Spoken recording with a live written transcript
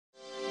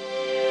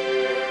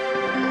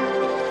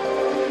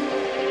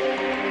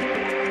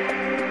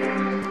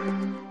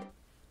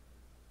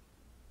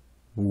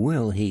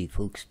Hey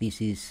folks,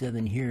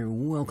 Species7 here.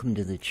 Welcome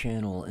to the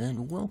channel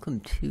and welcome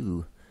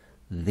to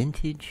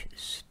Vintage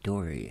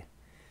Story.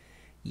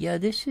 Yeah,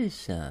 this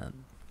is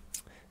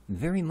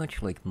very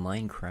much like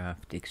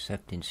Minecraft,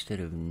 except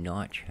instead of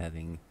Notch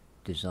having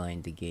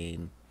designed the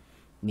game,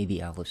 maybe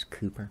Alice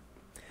Cooper.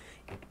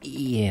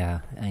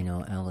 Yeah, I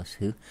know, Alice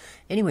who.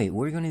 Anyway,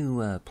 we're going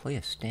to play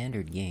a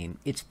standard game.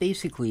 It's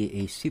basically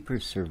a super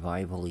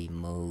survival-y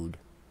mode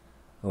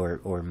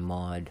or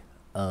mod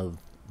of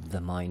the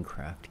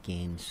Minecraft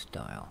game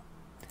style.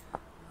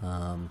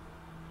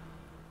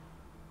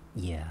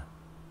 Yeah.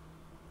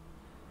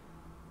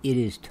 It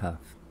is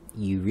tough.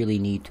 You really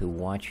need to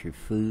watch your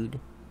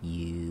food.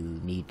 You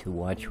need to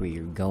watch where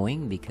you're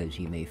going because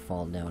you may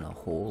fall down a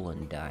hole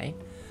and die.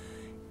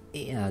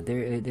 Yeah,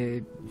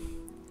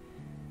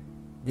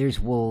 there's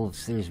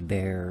wolves, there's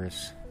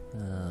bears,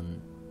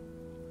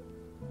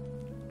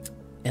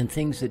 and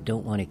things that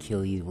don't want to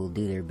kill you will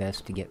do their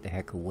best to get the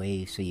heck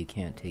away so you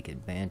can't take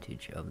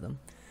advantage of them.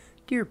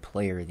 Dear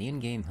player, the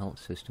in-game health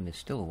system is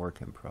still a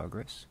work in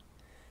progress.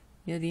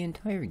 Yeah, the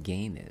entire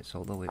game is,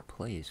 although it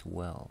plays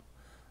well.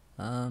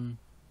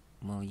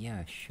 Well,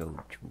 yeah,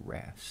 show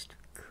dressed.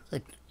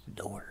 Good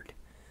lord.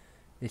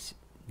 This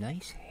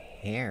nice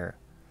hair.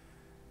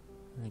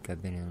 I think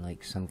I've been in,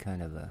 like, some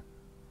kind of a...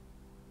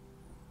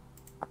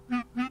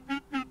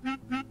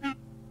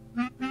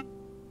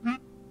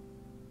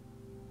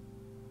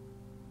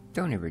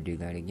 Don't ever do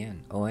that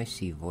again. Oh, I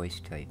see voice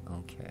type.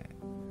 Okay.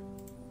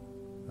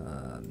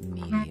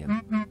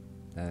 Medium.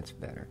 That's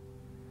better.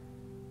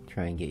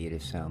 Try and get you to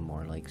sound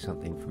more like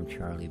something from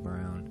Charlie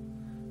Brown.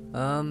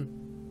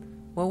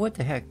 Well, what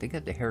the heck? They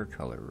got the hair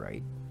color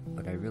right.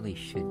 But I really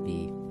should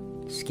be...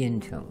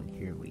 Skin tone.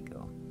 Here we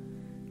go.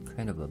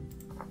 Kind of a...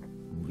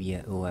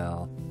 Yeah,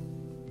 well...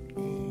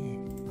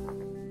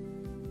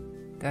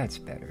 That's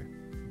better.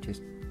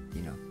 Just,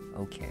 you know,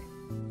 okay.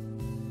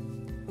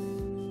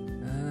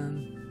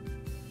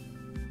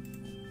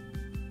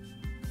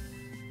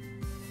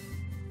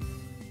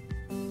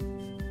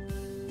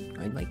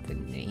 I like the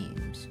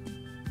names.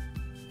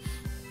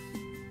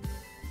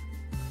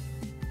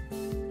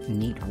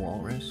 Neat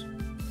walrus?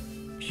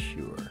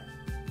 Sure.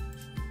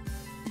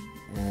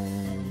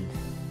 And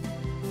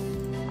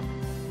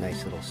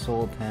nice little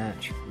soul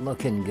patch.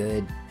 Looking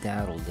good.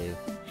 That'll do.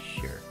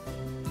 Sure.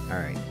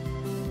 Alright.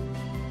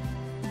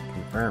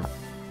 Confirm.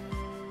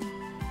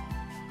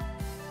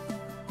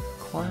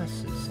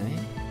 Classes, eh?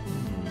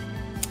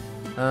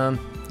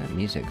 That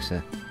music's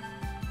a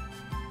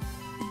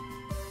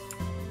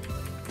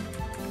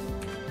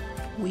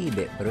wee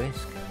bit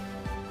brisk.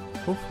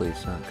 Hopefully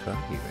it's not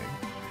copyrighted.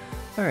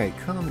 Alright,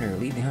 commoner,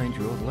 leave behind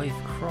your old life,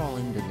 crawl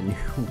into the new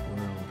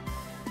world.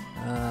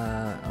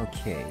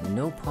 Okay,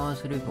 no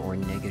positive or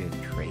negative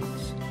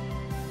traits.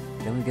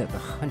 Then we've got the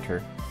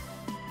hunter.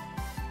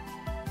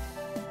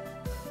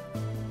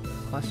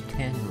 Plus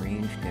 10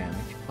 range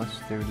damage, plus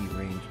 30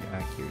 range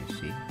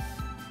accuracy.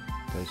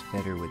 Does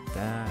better with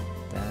that,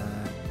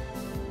 a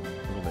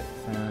little bit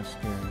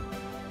faster.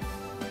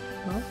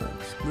 Oh,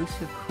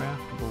 exclusive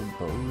craftable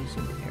bows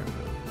and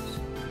arrows.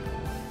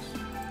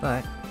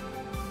 But,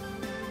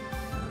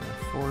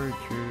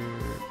 forager,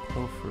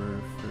 pilfer,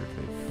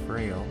 furtive,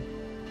 frail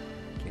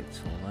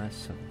gets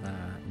less of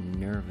that.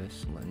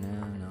 Nervous,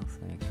 no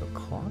thanks. So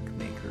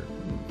clockmaker,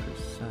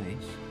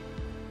 precise.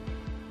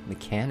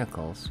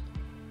 Mechanicals.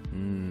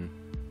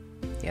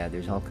 Yeah,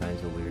 there's all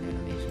kinds of weird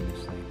enemies in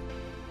this thing.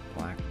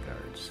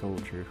 Blackguard,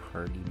 soldier,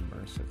 hardy,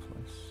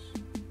 merciless.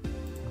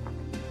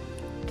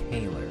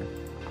 Tailor.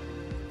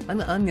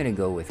 I'm gonna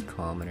go with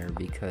commoner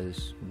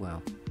because,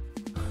 well,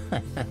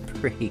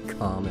 pretty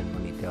common,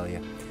 let me tell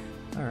you.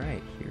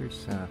 Alright,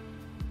 here's,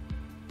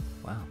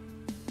 wow.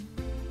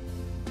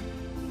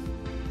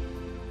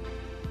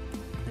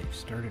 They've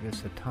started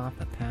us atop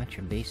a patch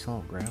of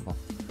basalt gravel.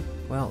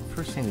 Well,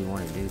 first thing we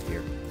want to do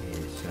here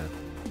is,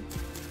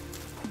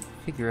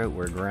 figure out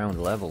where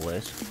ground level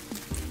is.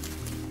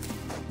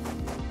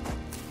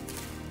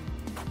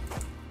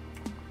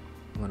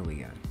 What do we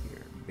got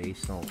here?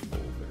 Basalt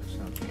boulders.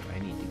 Okay, I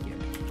need to get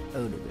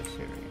out of this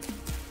area.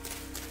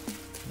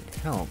 It would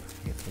help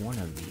if one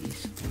of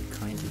these would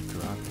kindly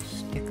drop a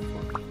stick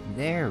for me.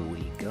 There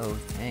we go,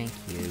 thank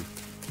you.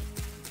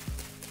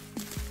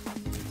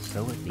 And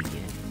so it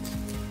begins.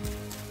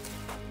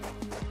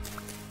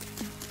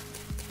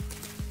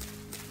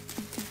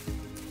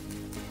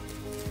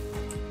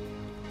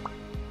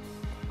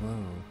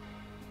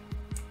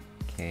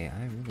 Okay,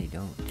 I really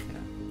don't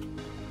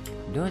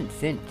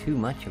think too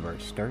much of our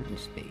starting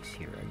space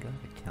here, I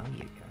gotta tell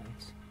you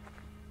guys.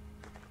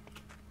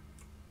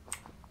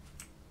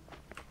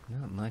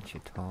 Not much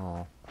at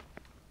all.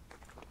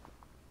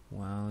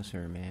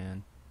 Wowzer,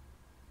 man.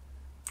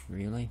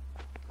 Really?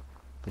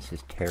 This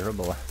is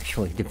terrible,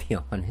 actually, to be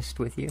honest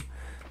with you.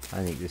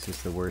 I think this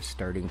is the worst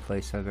starting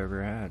place I've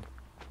ever had.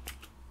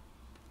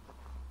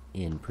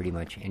 In pretty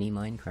much any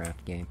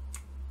Minecraft game.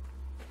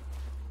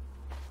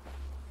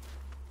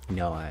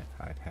 No,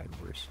 I've had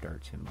worse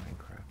starts in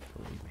Minecraft,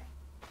 believe me.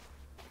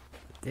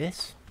 But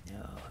this?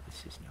 No,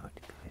 this is not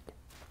good.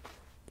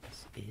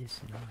 This is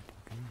not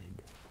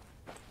good.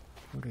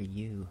 What are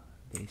you?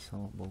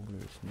 Basalt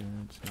boulders. No,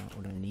 it's not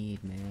what I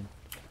need, man.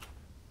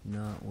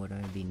 Not what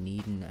I'd be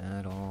needing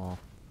at all.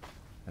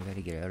 I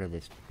gotta get out of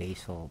this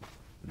basalt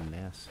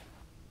mess.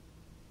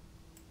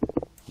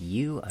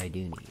 You I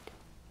do need.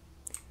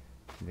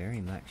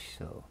 Very much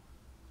so.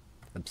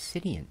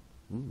 Obsidian.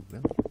 Ooh,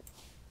 really?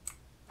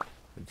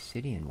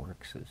 Obsidian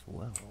works as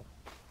well.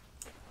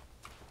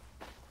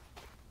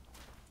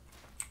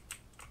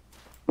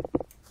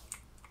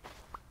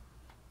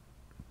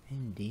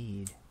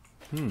 Indeed.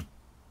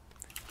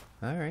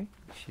 Alright.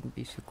 Shouldn't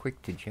be so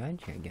quick to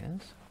judge, I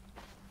guess.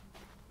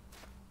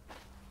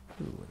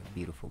 Ooh, what a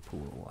beautiful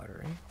pool of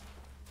water, eh?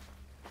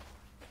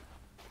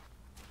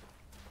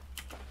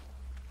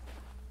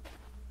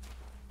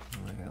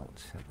 What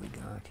else have we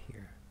got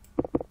here?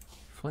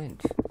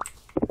 Flint.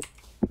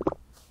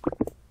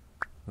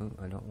 Oh,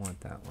 I don't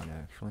want that one,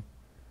 actually.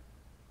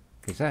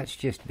 Because that's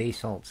just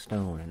basalt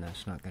stone, and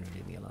that's not going to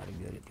do me a lot of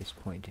good at this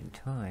point in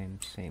time.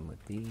 Same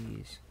with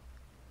these.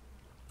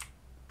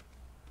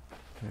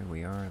 There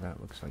we are.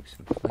 That looks like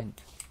some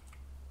flint.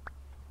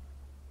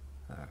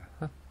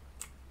 Uh-huh.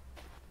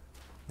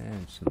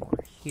 And some more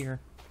here.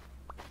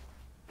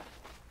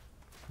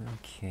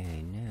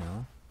 Okay,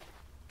 now...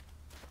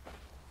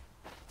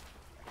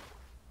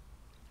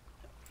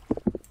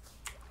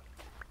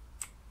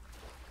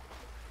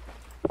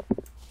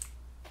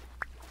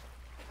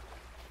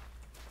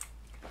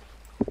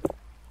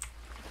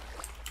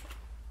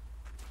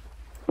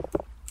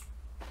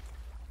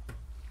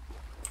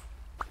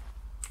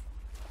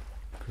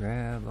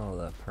 grab all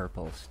the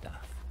purple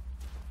stuff.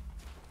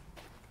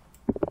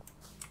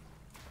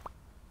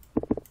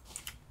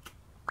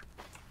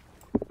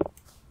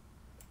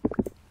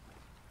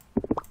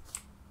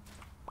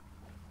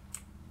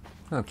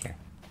 Okay.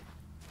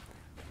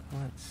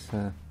 Let's,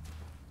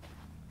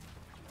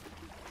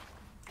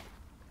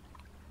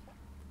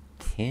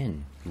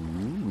 10.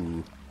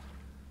 Ooh.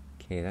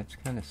 Okay, that's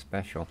kind of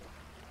special.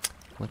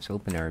 Let's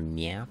open our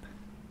map.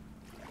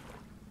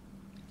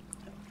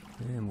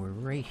 And we're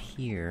right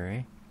here,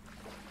 eh?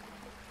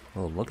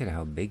 Oh, look at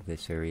how big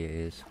this area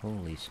is.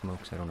 Holy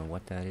smokes, I don't know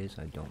what that is.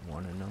 I don't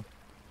want to know.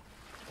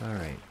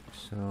 Alright,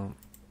 so...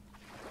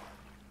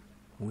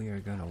 we are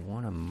going to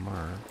want to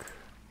mark...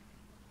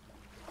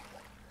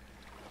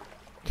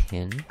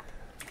 10.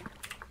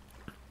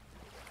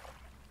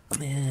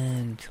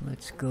 And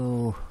let's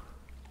go...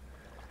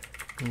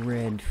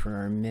 red for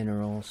our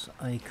minerals.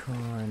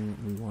 Icon,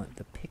 we want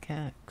the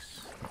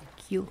pickaxe.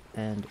 Thank you,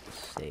 and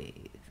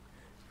save.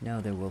 Now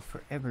there will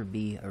forever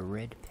be a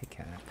red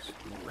pickaxe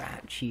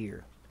right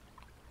here.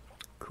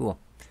 Cool.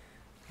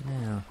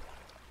 Now,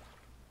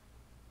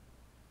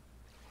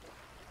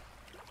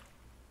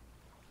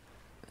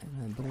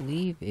 and I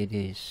believe it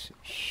is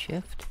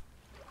shift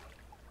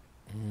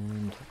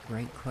and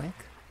right click.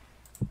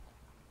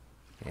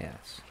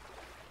 Yes.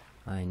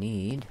 I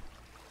need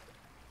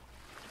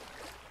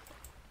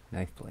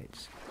knife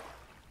blades.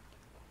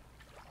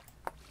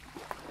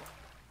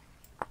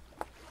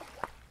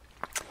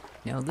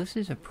 Now this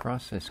is a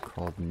process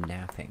called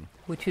napping,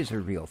 which is a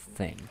real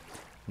thing.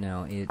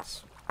 Now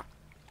it's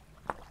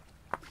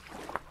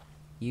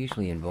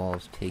usually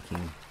involves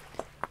taking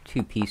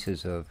 2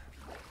 pieces of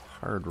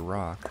hard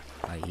rock,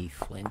 i.e.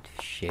 flint,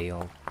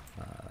 shale.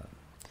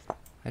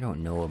 I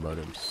don't know about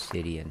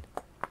obsidian.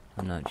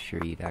 I'm not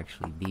sure you'd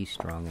actually be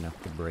strong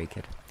enough to break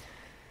it.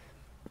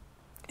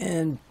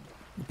 And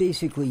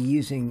basically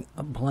using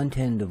a blunt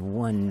end of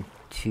one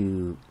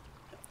to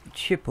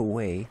chip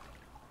away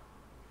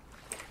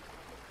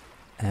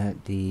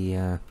at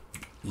the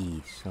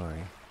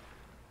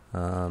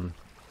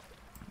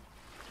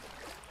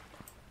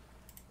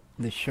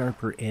the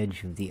sharper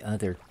edge of the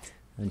other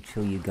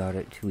until you got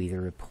it to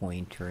either a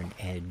point or an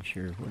edge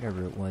or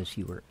whatever it was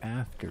you were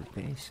after,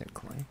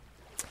 basically.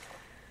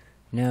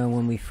 Now,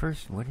 when we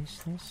first... what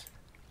is this?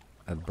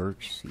 A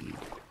birch seed.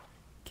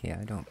 Okay,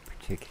 I don't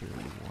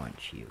particularly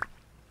want you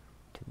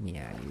to...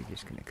 yeah, you're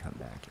just going to come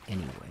back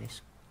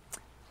anyways.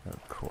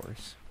 Of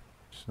course.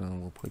 So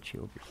we'll put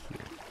you over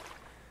here.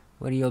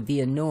 Well, you'll be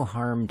a no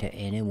harm to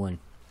anyone.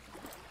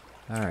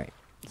 Alright,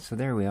 so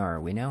there we are.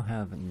 We now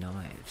have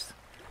knives.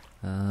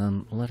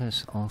 Let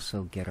us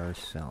also get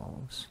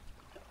ourselves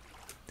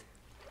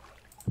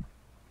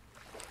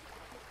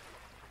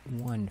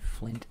 1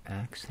 flint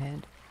axe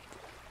head.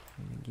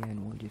 And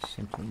again, we'll just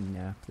simply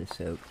nap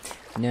this out.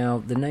 Now,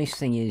 the nice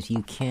thing is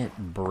you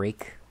can't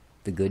break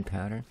the good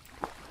pattern.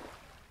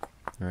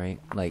 Right?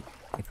 Like,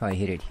 if I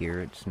hit it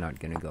here, it's not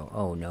going to go,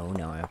 oh no,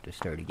 now I have to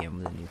start again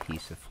with a new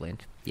piece of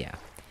flint. Yeah.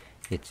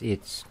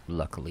 It's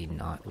luckily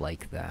not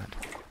like that.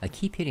 I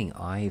keep hitting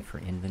I for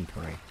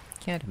inventory.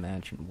 Can't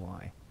imagine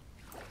why.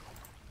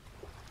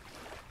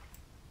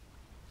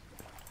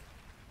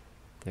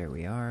 There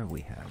we are.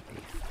 We have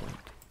a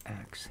flint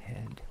axe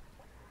head.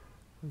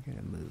 We're going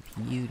to move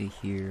you to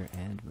here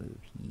and move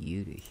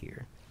you to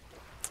here.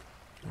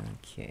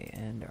 Okay,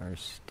 and our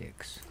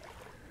sticks.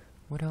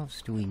 What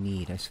else do we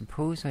need? I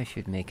suppose I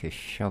should make a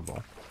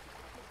shovel.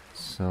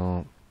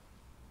 So...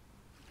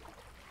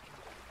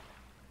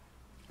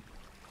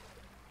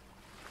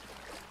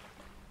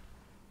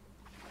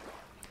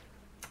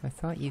 I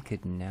thought you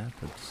could nap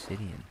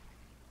obsidian.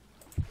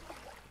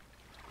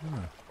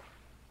 Huh.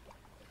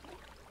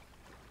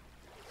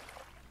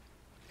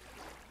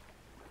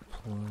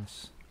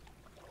 Plus...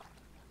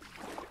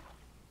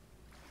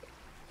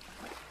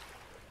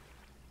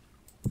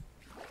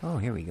 Oh,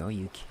 here we go,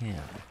 you can.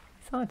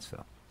 I thought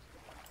so.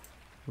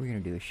 We're gonna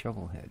do a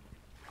shovel head.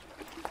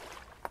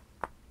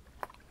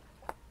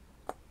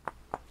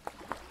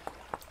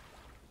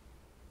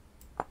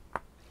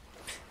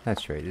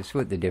 That's right, this is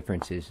what the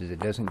difference is it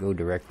doesn't go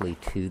directly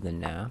to the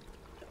nap.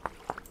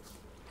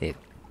 It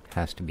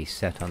has to be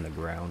set on the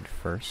ground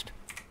first.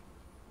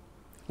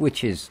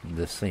 Which is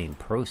the same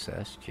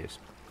process, just,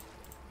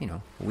 you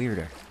know,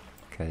 weirder.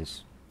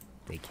 Because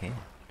they can.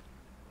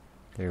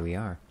 There we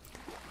are.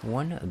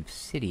 1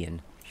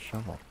 obsidian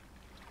shovel.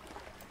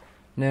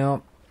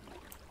 Now,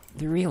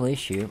 the real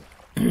issue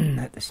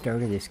at the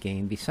start of this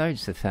game,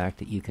 besides the fact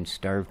that you can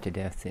starve to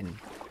death in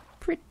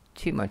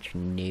pretty much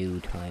no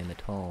time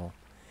at all,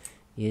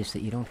 is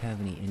that you don't have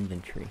any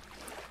inventory.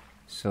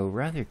 So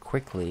rather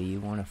quickly you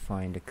want to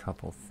find a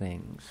couple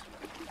things.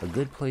 A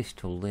good place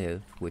to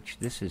live, which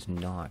this is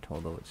not,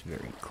 although it's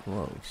very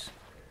close.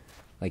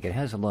 Like, it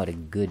has a lot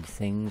of good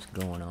things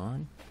going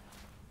on,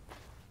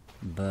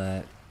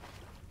 but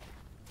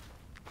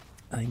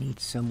I need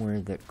somewhere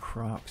that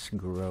crops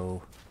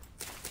grow.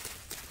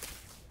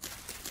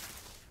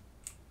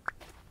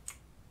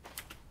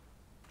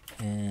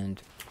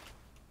 And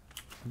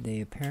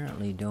they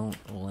apparently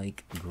don't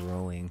like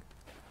growing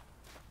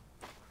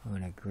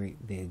on a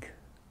great big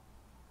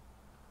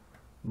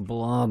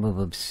blob of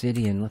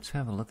obsidian. Let's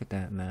have a look at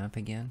that map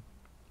again.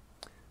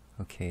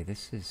 Okay,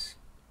 this is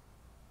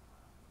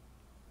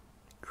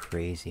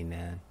crazy,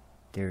 man.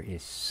 There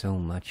is so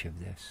much of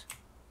this.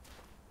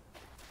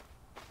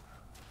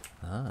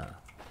 Ah.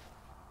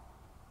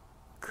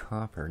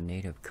 Copper,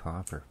 native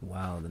copper.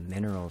 Wow, the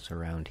minerals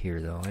around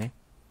here, though, eh?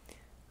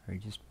 Are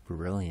just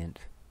brilliant.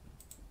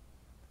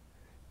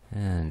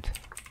 And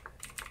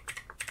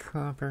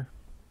copper.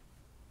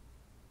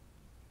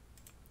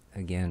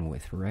 Again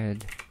with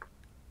red.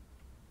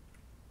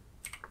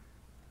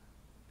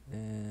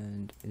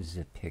 And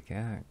the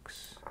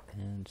pickaxe.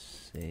 And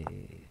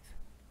save.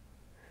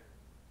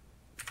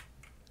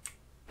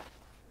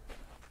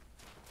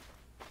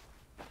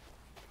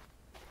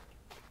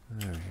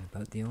 Alright,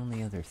 about the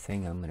only other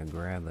thing I'm going to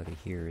grab out of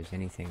here is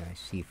anything I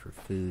see for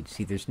food.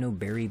 See, there's no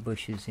berry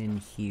bushes in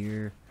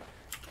here.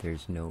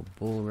 There's no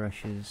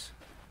bulrushes.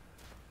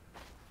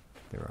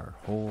 There are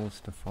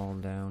holes to fall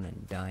down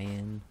and die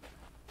in.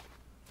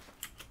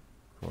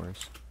 Of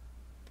course.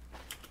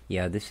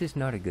 Yeah, this is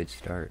not a good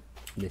start.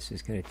 This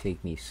is going to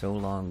take me so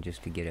long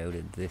just to get out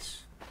of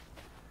this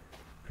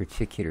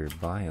particular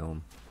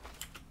biome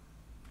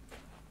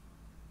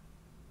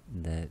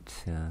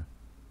that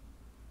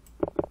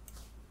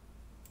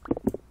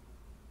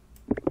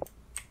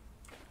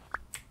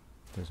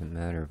doesn't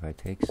matter if I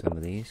take some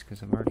of these,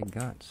 because I've already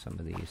got some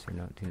of these. They're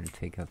not going to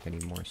take up any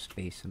more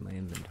space in my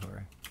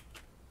inventory.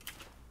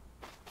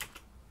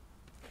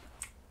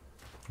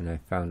 And I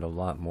found a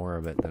lot more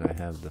of it than I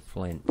have the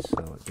flint, so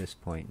at this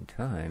point in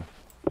time,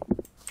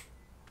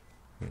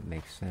 it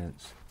makes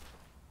sense.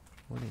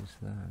 What is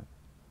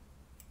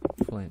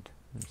that? Flint.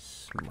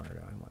 That's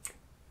smart, I want.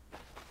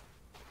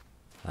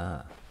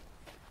 Ah.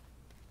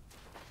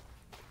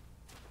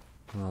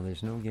 Well,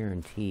 there's no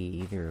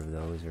guarantee either of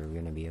those are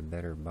going to be a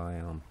better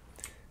biome.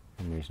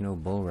 And there's no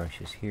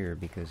bulrushes here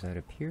because that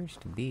appears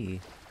to be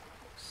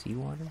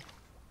seawater?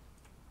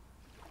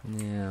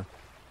 Yeah,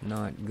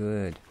 not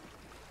good.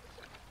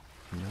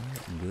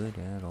 Not good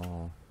at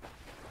all.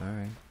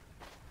 Alright.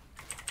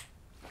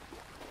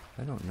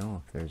 I don't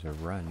know if there's a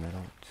run.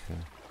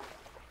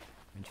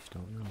 I just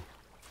don't know.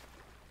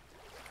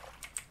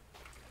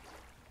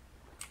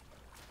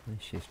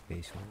 Let's just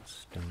base old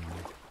stone.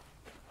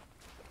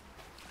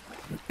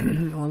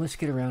 Well, let's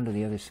get around to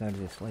the other side of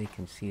this lake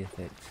and see if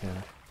it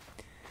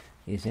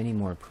is any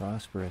more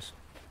prosperous.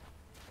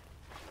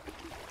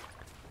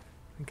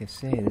 Like I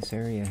say, this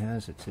area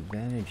has its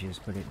advantages,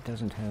 but it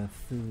doesn't have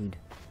food.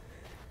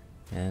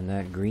 And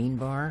that green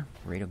bar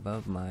right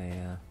above my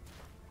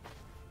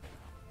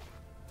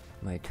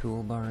my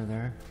toolbar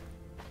there,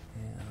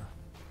 yeah,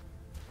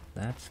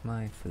 that's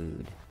my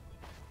food.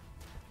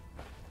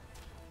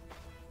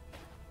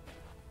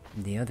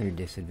 The other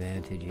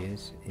disadvantage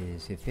is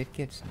if it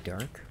gets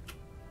dark,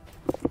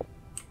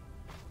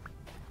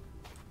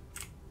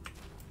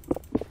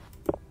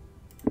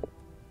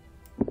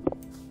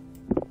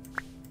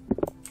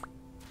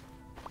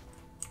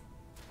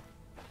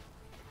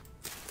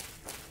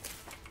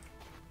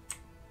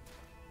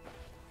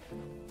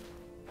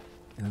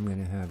 I'm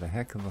going to have a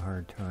heck of a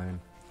hard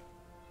time.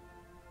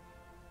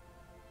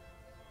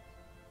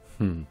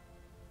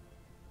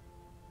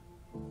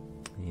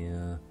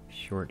 Yeah,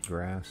 short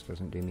grass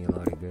doesn't do me a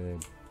lot of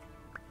good.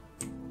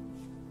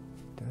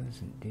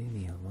 Doesn't do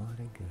me a lot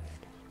of good.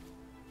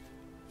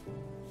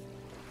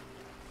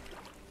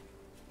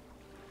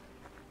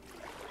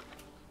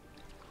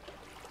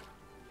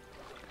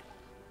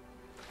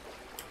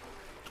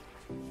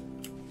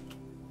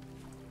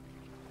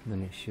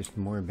 And it's just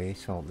more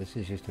basalt. This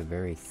is just a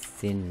very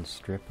thin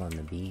strip on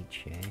the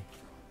beach, eh?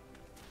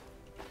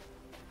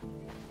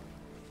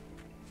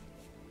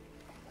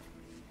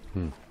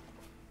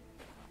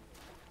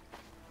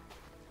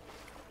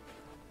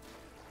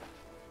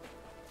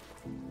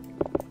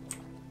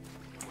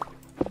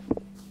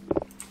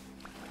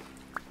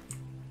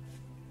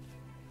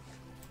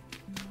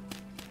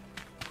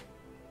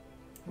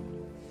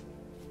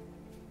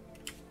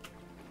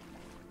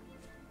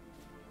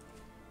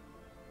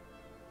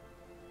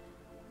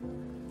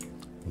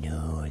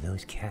 No, are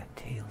those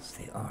cattails?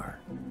 They are.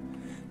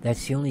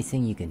 That's the only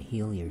thing you can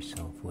heal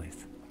yourself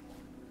with.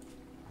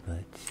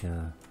 But,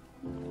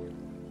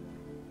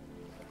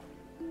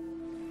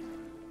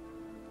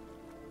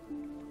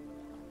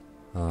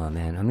 oh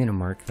man, I'm gonna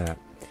mark that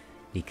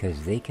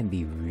because they can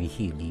be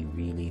really,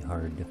 really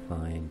hard to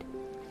find.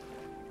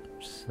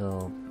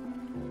 So,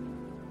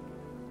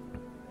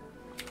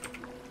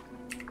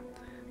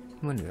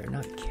 I wonder, they're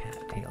not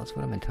cattails.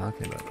 What am I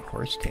talking about?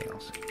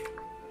 Horsetails.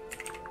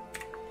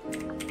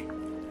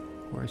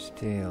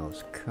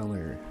 Horsetails,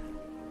 color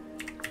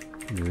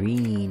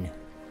green,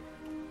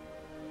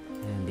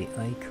 and the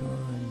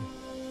icon.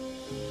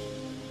 Do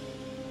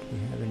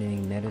you have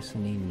anything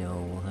medicine-y? No,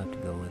 we'll have to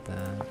go with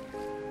that.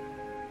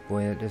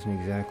 Boy, that doesn't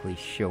exactly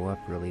show up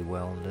really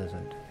well, does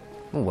it?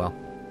 Oh well.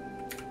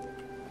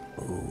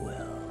 Oh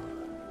well.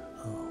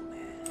 Oh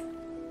man.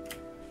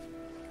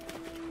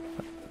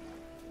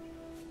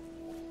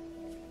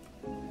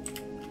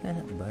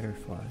 That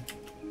butterfly.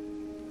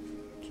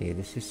 Okay,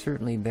 this is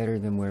certainly better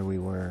than where we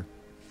were.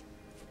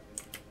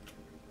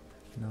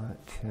 Not,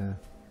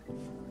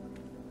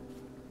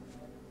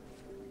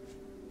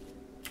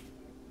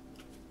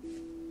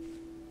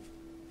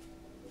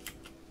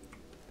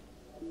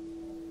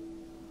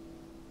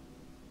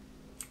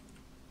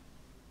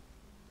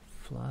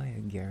 fly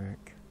agaric.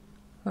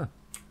 Huh.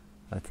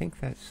 I think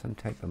that's some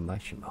type of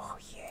mushroom. Oh,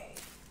 yay.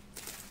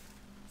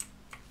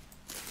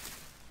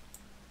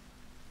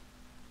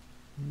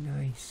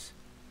 Nice.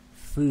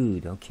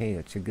 Food. Okay,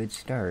 that's a good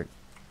start.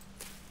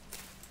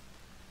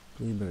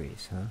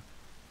 Blueberries, huh?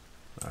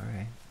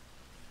 Alright.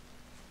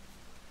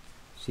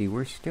 See,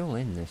 we're still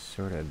in this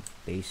sort of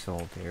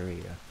basalt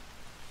area.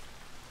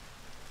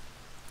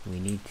 We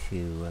need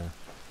to,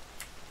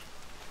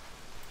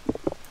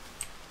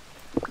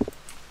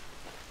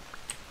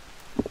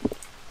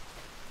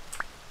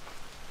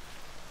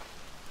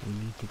 we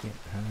need to get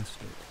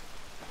past it.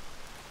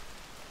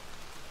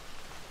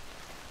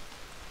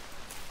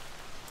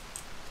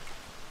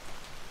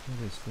 What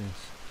is this?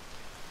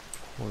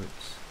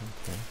 Quartz,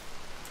 okay.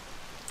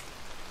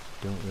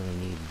 Don't really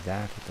need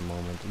that at the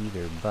moment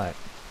either, but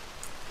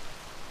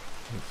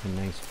it's a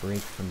nice break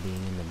from being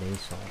in the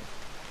basalt.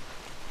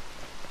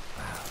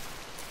 Wow.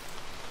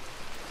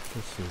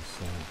 This is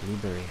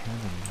blueberry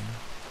heaven, man.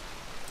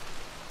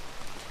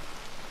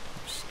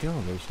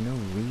 Still, there's no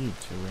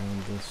reeds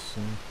around this.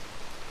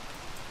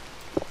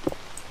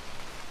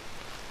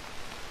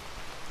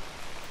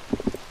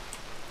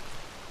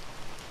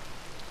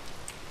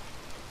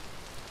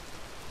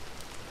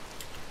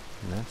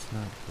 And that's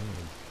not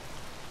good.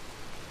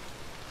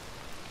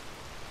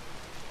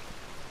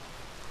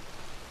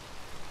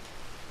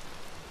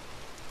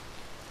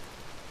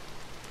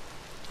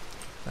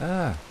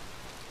 Ah!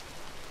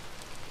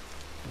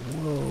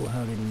 Whoa,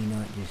 how did we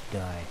not just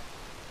die?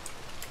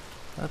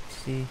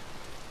 Upsie.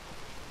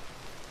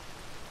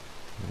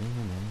 Wait a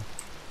minute.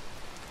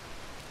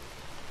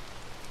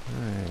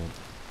 Alright.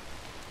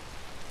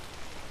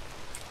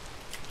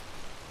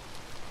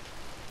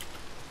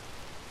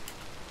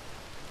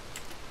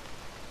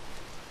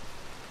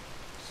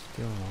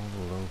 Still all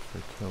low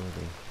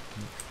fertility.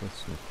 Mixed with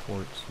some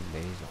quartz and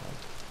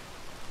basalt.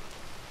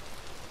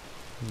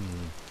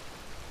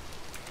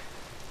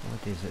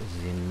 What is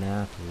the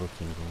map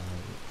looking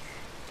like?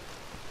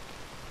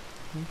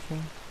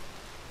 Okay.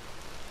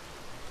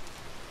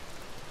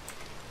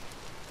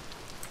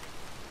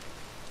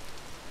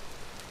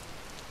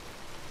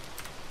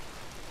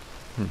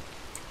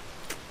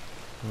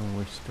 Well,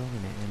 we're still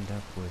going to end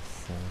up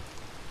with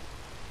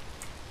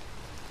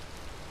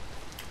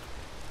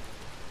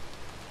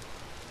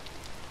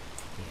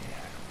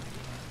yeah, I don't want to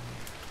get on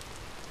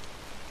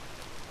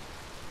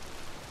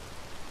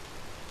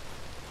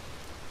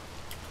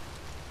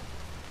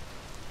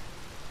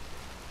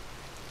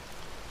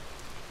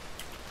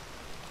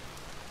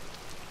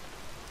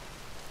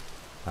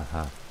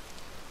there. Aha.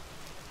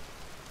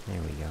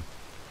 There we go.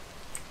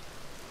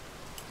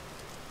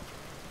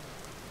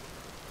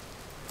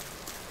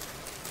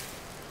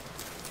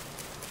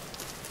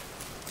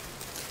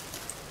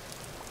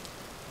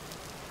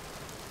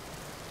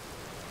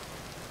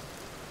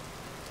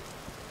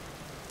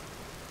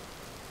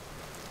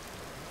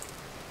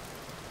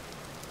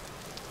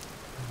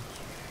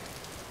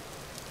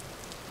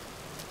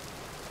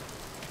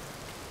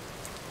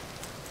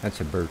 That's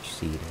a birch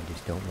seed. I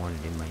just don't want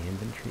it in my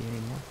inventory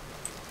anymore.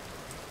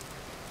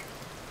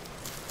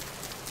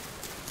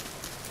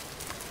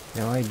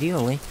 Now,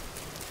 ideally,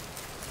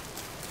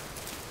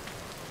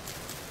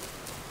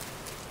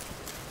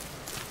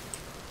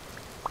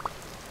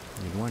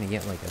 want to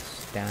get like a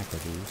stack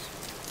of these,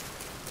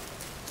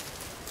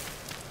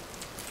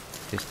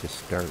 just to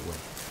start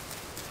with.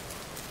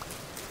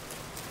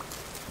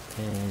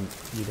 And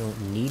you don't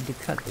need to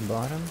cut the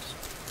bottoms,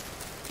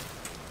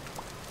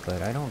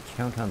 but I don't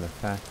count on the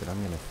fact that I'm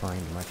going to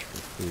find much for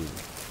food.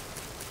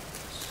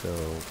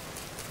 So,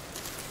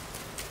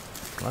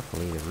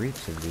 luckily the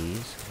roots of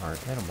these are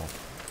edible.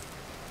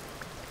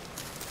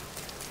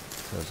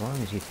 So as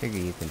long as you figure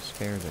you can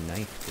spare the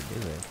knife to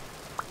do it,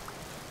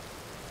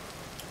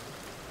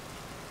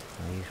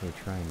 I usually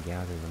try and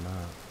gather them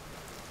up.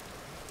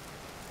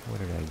 What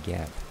did I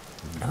get?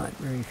 Not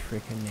very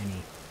frickin'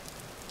 many.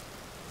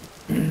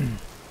 Not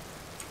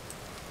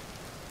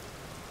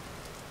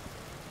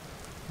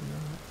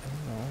at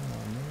all,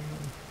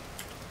 man.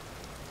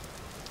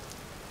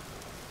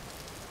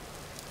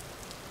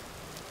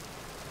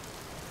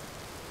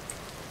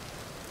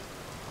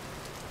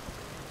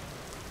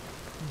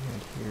 We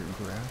got here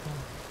gravel.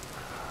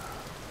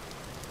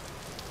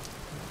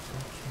 That's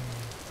okay.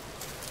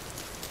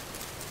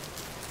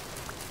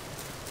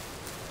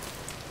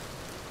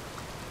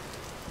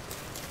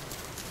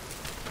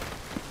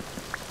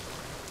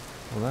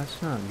 Well, that's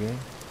not good.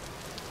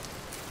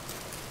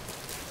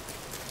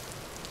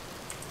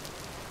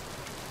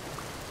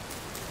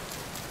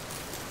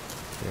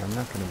 Okay, I'm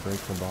not going to break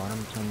the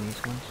bottoms on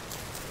these ones.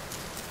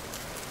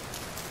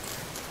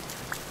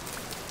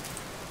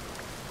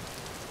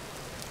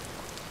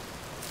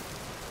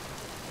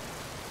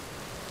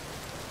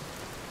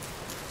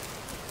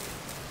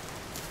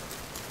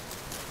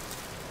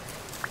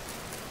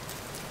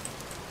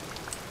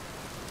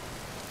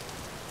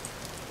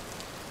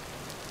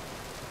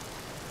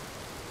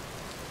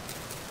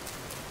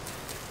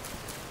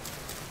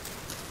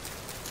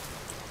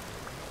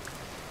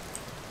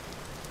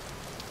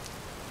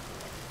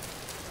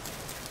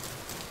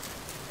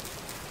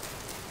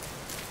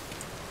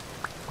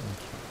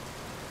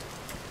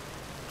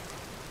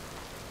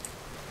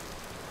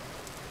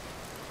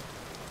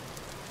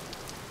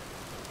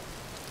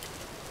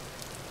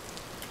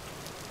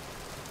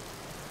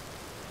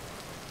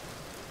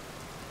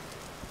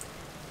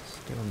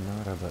 Still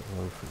not a but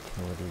low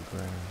fertility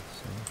grass.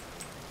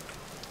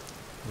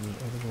 Any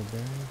edible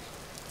berries?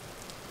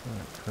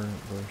 Not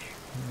currant bush.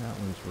 That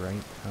one's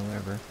ripe,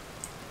 however.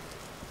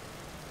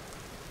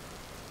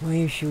 My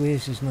issue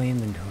is my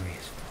inventory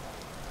is full.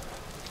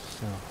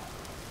 So.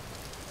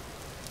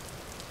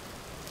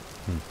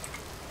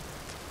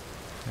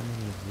 How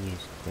many of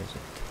these does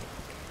it take?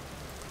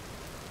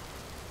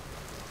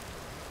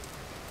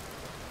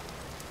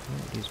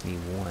 That gives me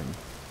one.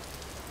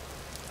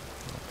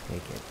 I'll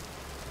take it.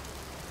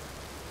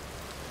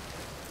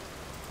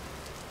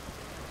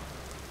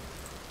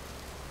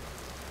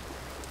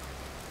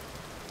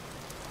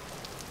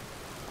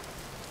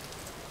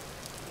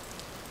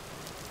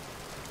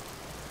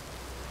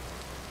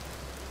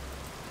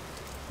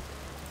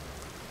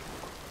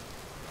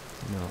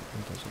 No,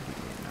 it doesn't give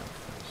me enough.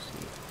 Let's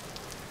see.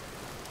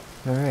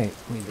 Alright,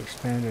 we've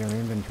expanded our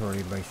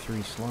inventory by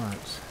 3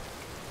 slots.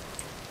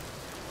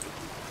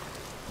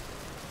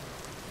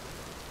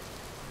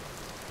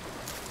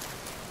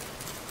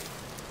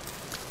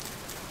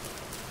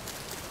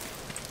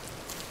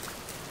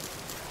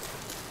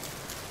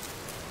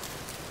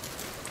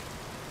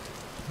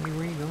 Hey,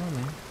 where you going,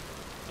 man?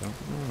 Don't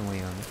be going away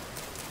on me.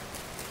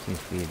 Seems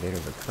to be a bit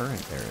of a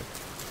current there.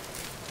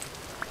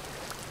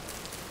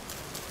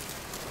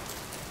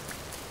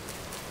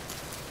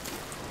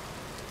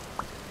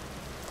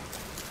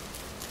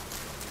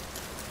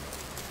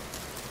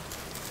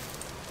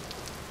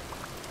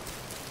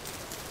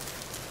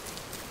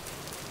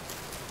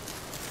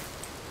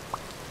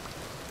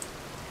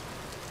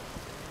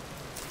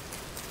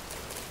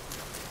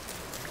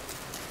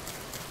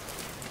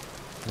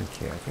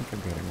 Okay, I think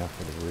I've got enough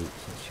of the roots.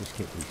 Let's just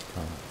get these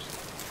tops.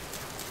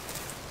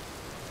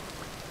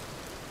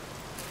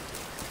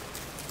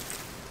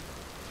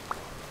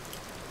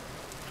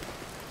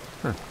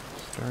 Huh,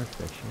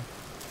 starfish, huh?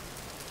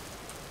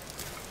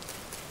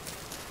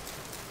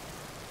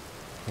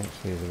 Can't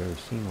say that I've ever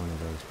seen one of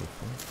those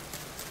before.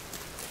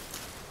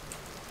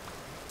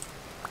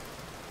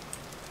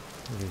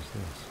 What is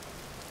this?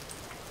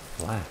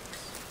 Flax.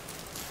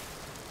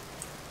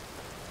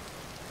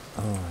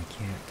 Oh, I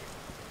can't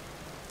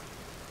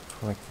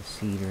collect the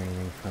seed or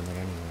anything from it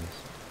anyways.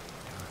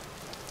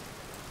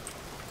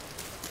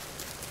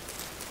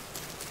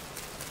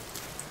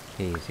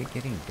 Okay, is it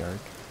getting dark?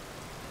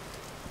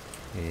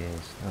 It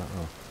is.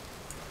 Uh-oh.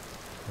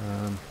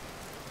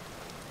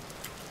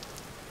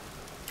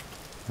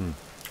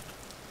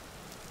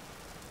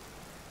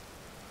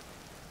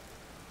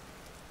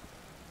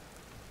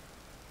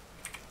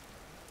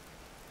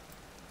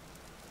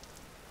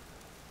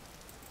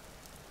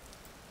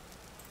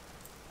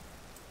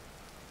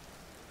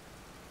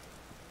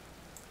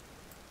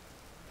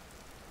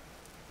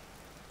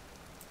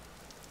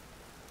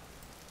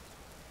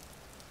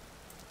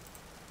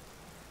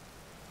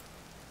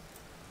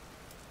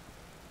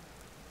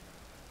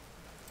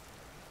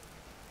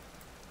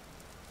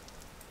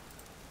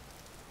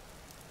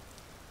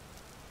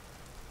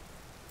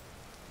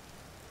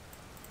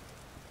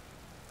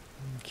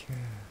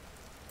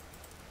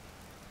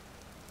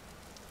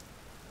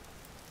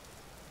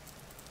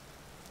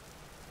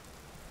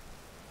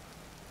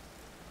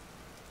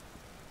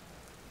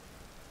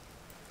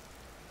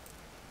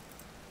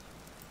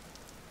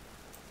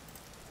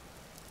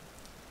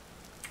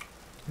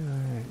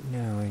 Alright,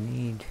 now I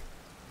need...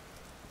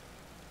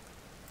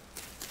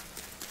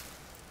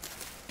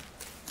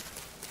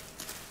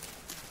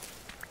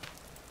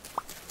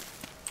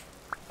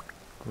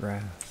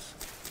 grass.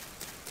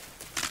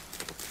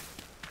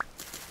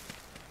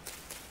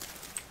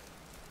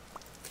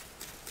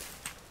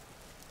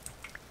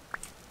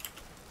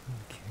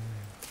 Okay.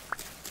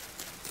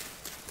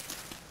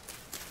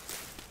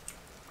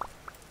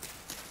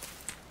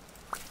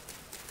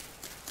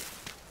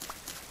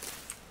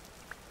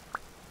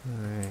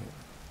 Alright.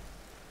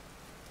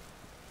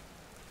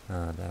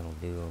 That'll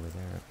do over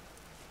there.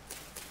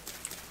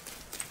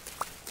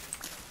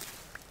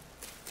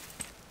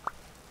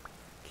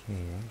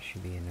 Okay, that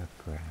should be enough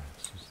grass.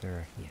 Is there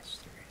a... yes,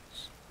 there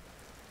is.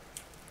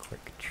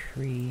 Quick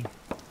tree.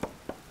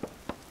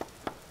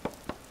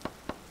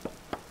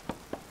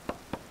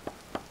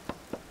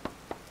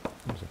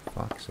 There's a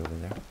fox over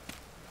there.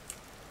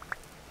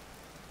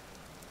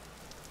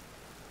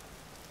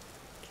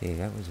 Okay,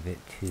 that was a bit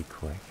too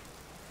quick.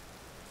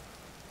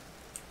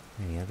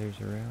 Any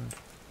others around?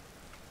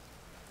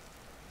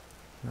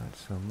 Not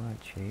so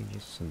much, eh?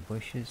 Just some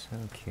bushes?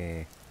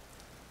 Okay.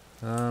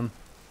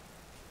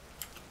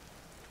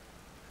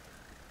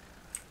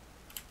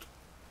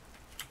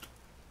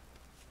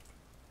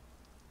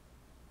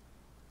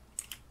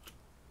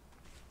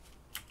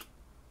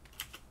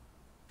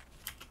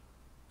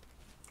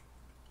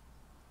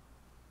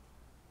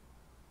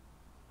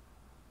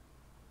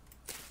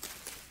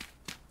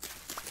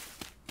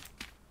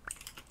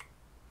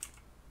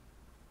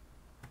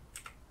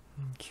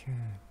 Okay.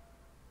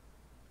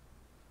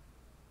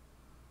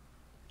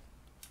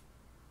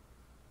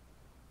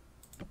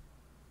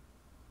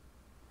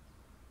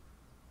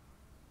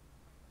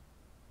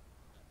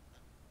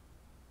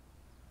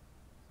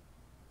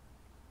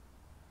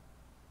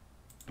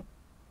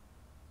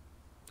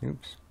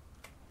 Oops.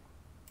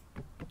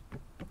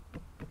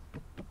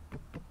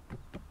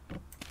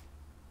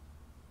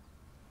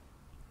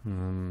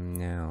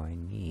 Now I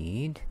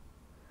need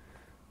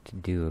to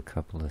do a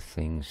couple of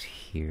things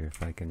here,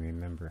 if I can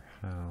remember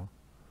how.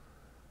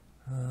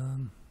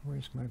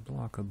 Where's my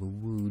block of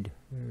wood?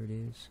 There it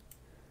is.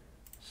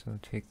 So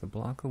take the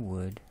block of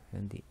wood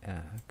and the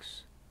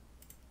axe,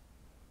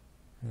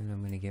 and I'm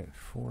going to get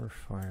 4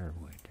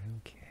 firewood.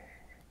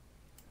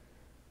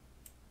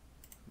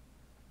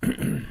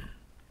 Okay.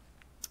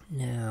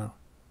 Now,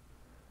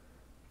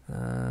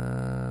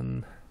 how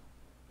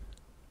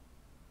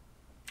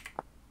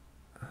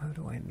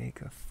do I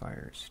make a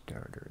fire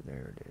starter?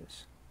 There it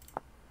is.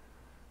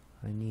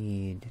 I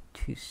need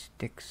 2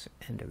 sticks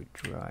and a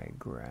dry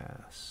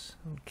grass.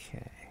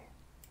 Okay.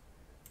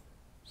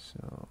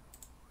 So,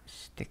 a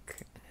stick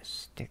and a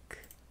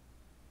stick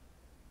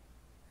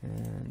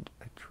and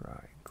a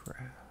dry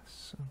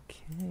grass.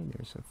 Okay,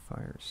 there's a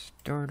fire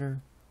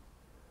starter.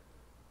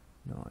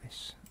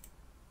 Nice.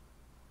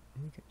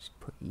 We can just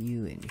put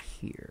you in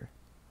here.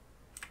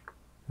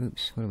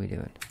 Oops, what are we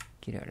doing?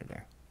 Get out of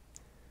there.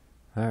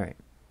 Alright.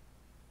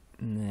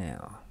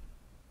 Now.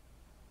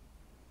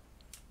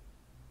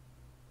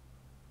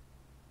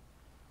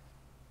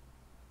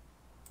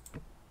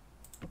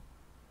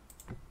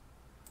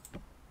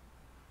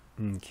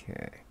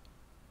 Okay.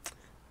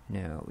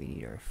 Now we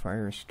need our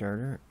fire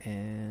starter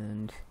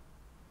and...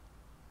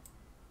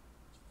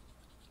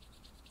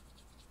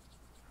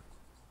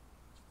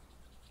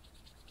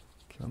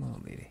 come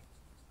on, baby.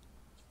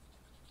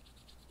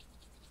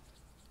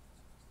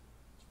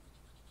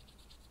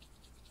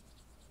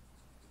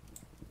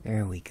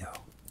 There we go.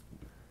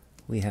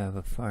 We have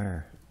a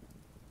fire.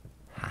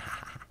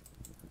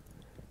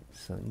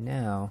 So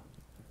now,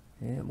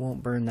 it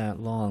won't burn that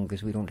long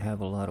because we don't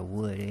have a lot of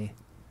wood, eh?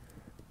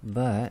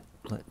 But,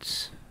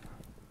 let's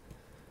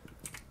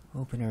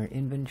open our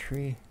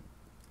inventory.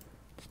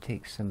 Let's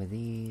take some of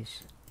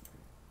these.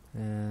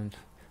 And,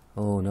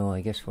 oh no,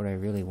 I guess what I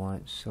really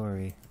want,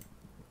 sorry,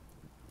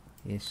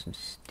 is some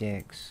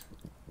sticks.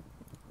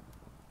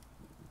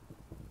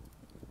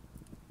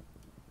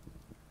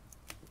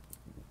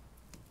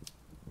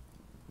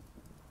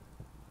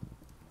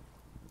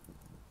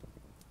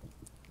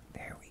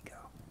 There we go.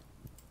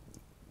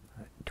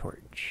 A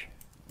torch.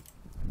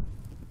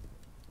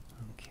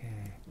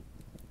 Okay.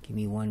 Give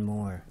me one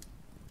more.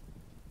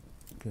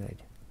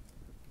 Good.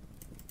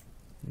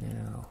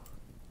 Now,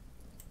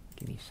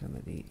 give me some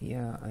of these.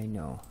 Yeah, I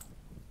know.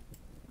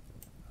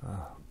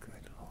 Oh,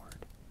 good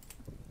Lord.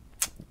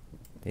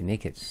 They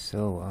make it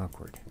so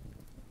awkward.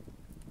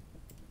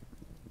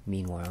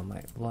 Meanwhile,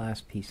 my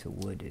last piece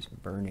of wood is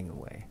burning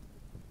away.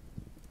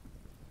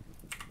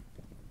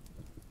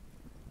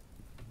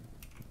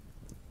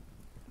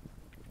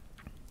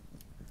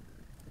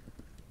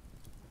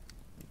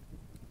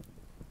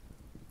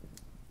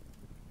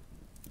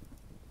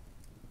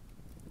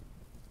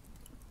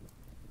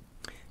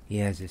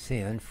 Yeah, as I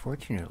say,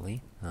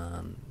 unfortunately,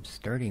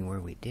 starting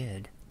where we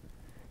did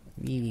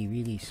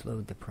really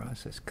slowed the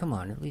process. Come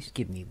on, at least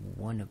give me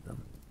one of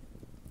them.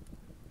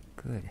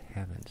 Good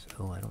heavens.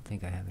 Oh, I don't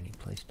think I have any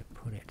place to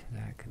put it.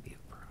 That could be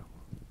a problem.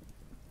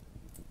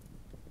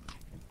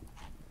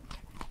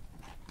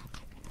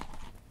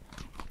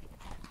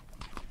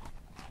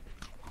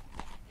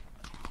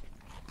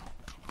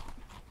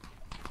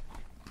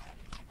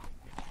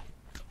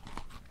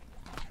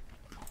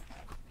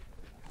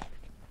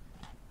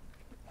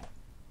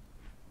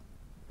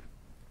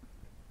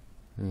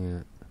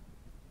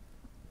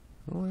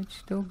 Oh, it's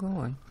still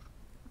going.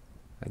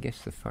 I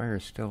guess the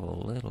fire's still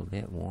a little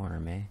bit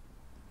warm, eh?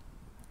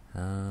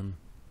 I'm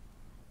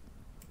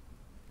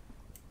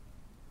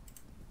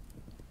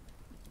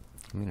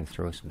gonna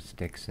throw some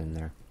sticks in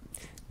there.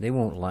 They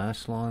won't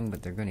last long,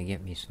 but they're gonna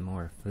get me some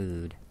more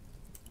food.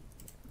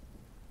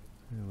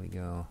 There we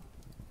go.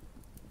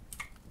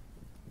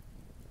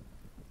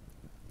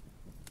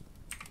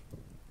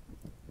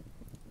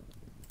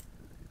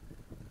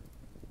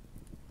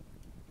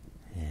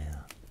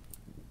 Yeah.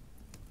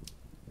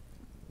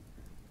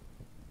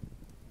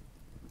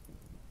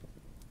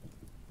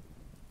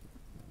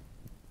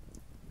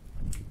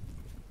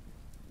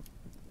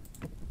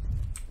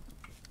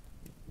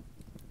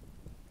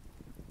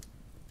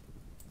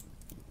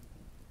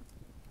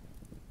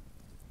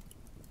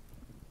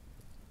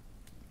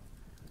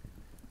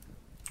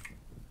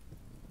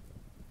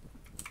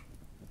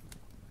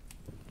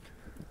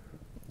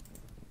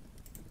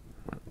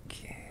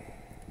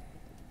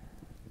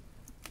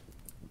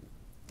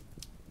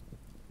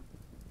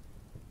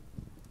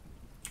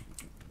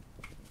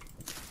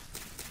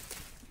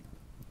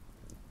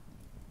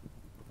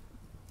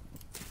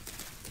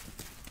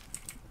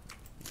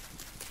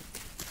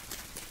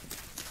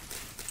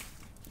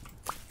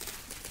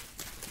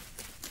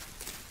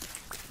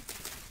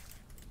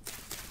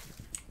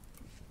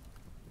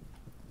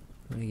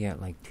 We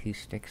got like 2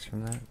 sticks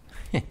from that.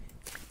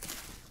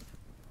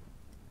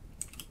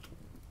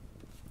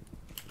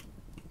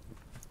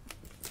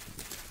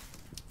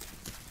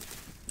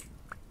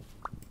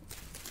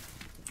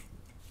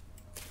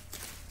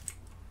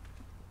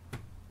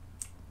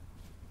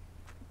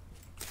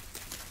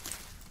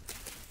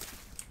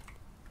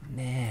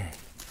 Man,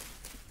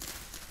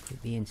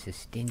 quit being so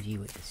stingy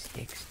with the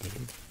sticks, dude.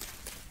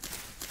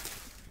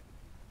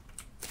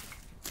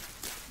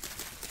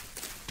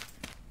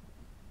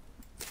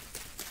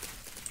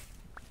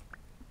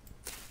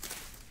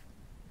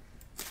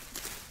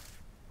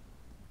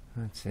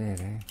 That's it,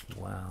 eh?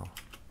 Wow.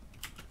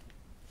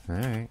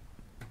 Alright.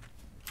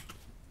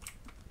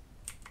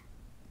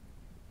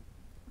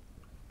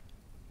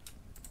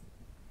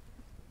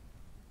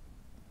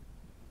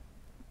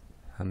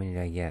 How many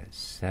did I get?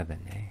 7,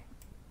 eh?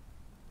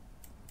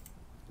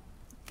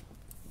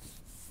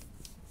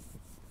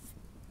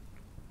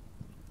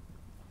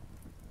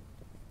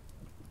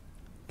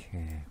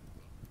 Okay.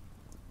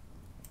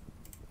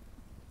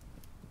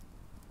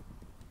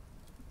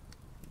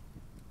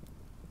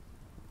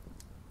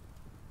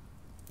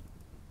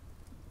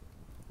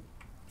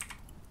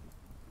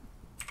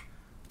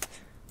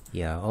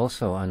 Yeah,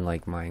 also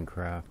unlike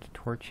Minecraft,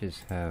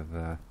 torches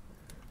have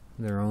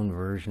their own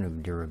version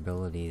of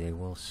durability. They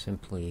will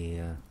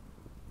simply,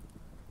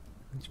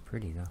 it's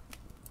pretty though,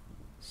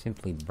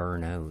 simply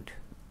burn out.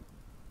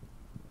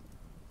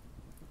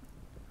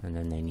 And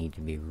then they need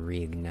to be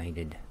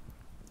reignited.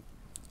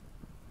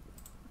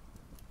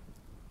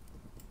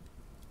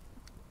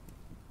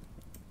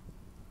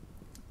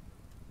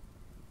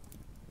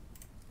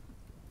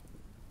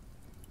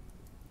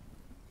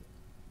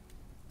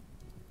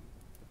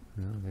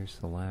 Well, there's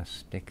the last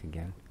stick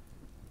again.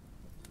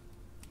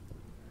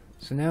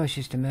 So now it's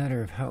just a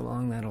matter of how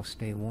long that'll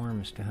stay warm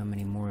as to how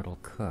many more it'll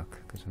cook,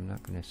 because I'm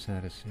not going to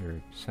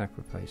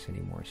sacrifice any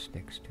more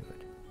sticks to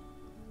it.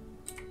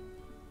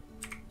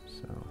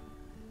 So,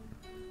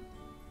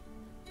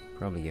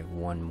 probably get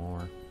 1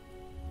 more.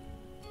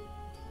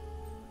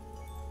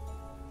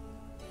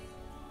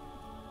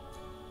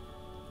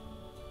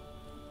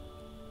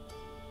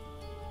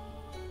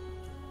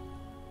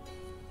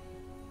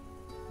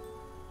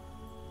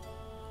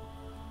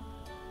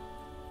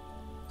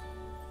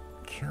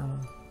 Come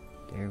on.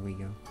 There we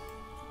go.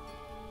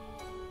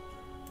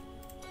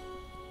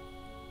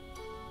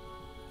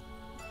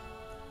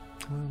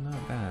 Well,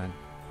 not bad.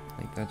 I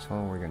think that's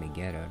all we're gonna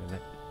get out of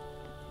it.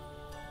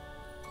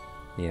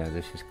 Yeah,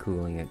 this is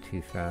cooling at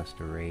too fast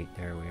a rate.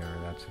 There we are.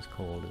 That's as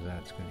cold as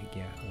that's gonna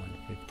get.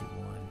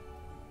 151.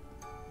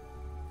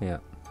 Yeah.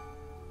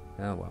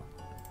 Oh well.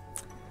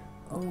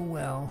 Oh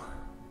well.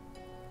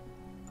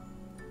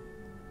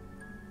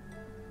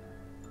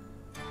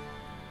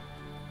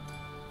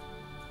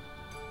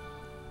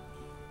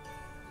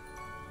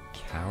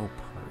 Cow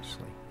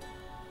parsley.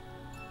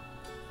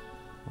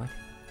 What?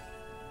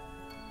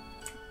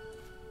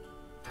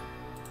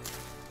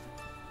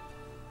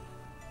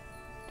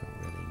 Don't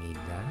really need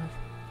that.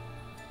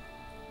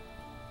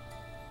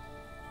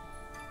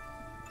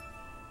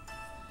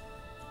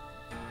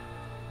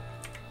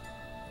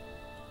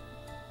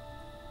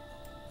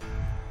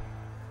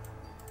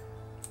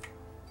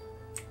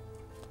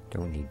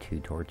 Don't need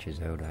 2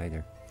 torches out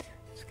either.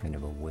 It's kind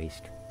of a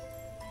waste.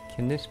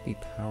 Can this be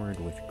powered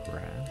with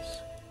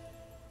grass?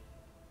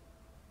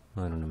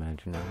 I don't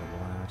imagine that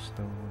would last,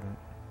 though, would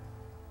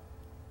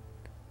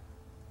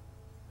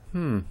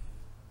it?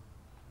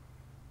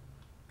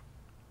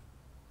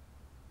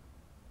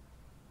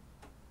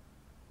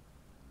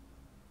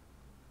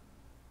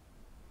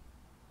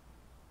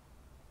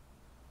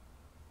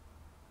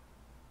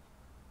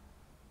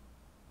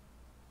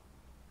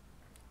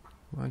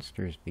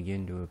 Monsters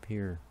begin to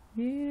appear.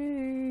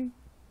 Yay!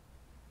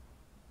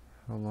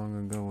 How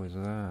long ago was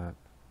that?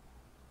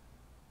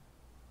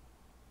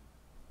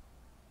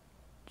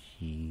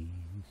 Jeez.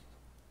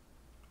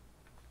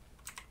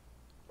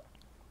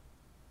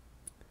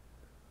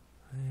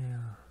 Yeah.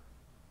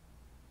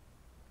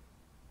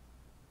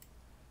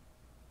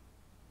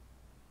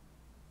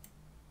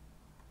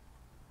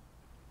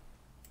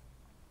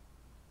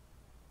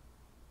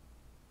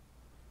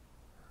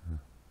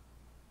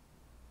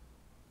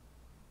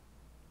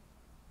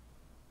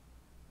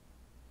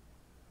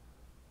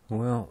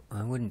 Well,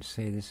 I wouldn't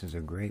say this is a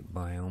great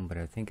biome, but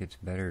I think it's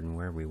better than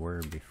where we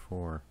were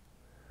before.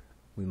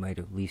 We might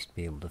at least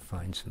be able to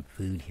find some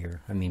food here.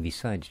 I mean,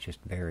 besides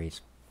just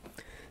berries.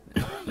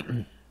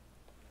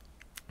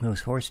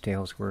 Those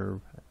horsetails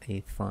were a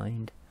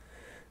find.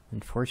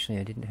 Unfortunately,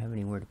 I didn't have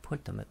anywhere to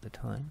put them at the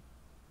time.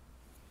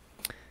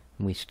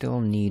 And we still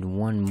need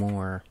one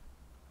more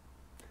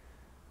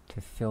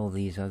to fill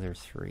these other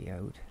 3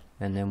 out.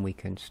 And then we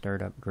can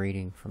start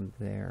upgrading from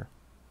there.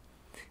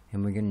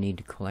 And we're going to need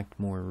to collect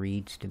more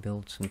reeds to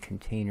build some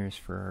containers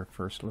for our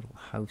first little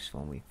house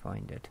when we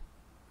find it.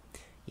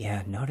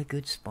 Yeah, not a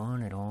good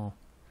spawn at all.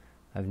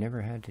 I've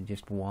never had to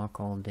just walk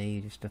all day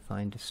just to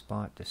find a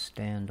spot to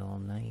stand all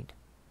night.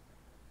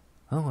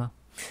 Oh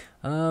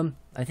well.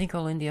 I think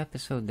I'll end the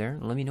episode there.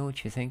 Let me know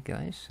what you think,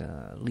 guys.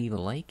 Leave a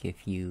like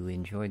if you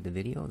enjoyed the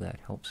video.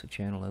 That helps the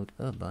channel out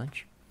a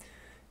bunch.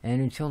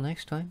 And until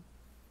next time,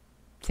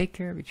 take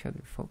care of each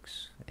other,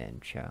 folks.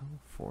 And ciao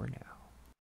for now.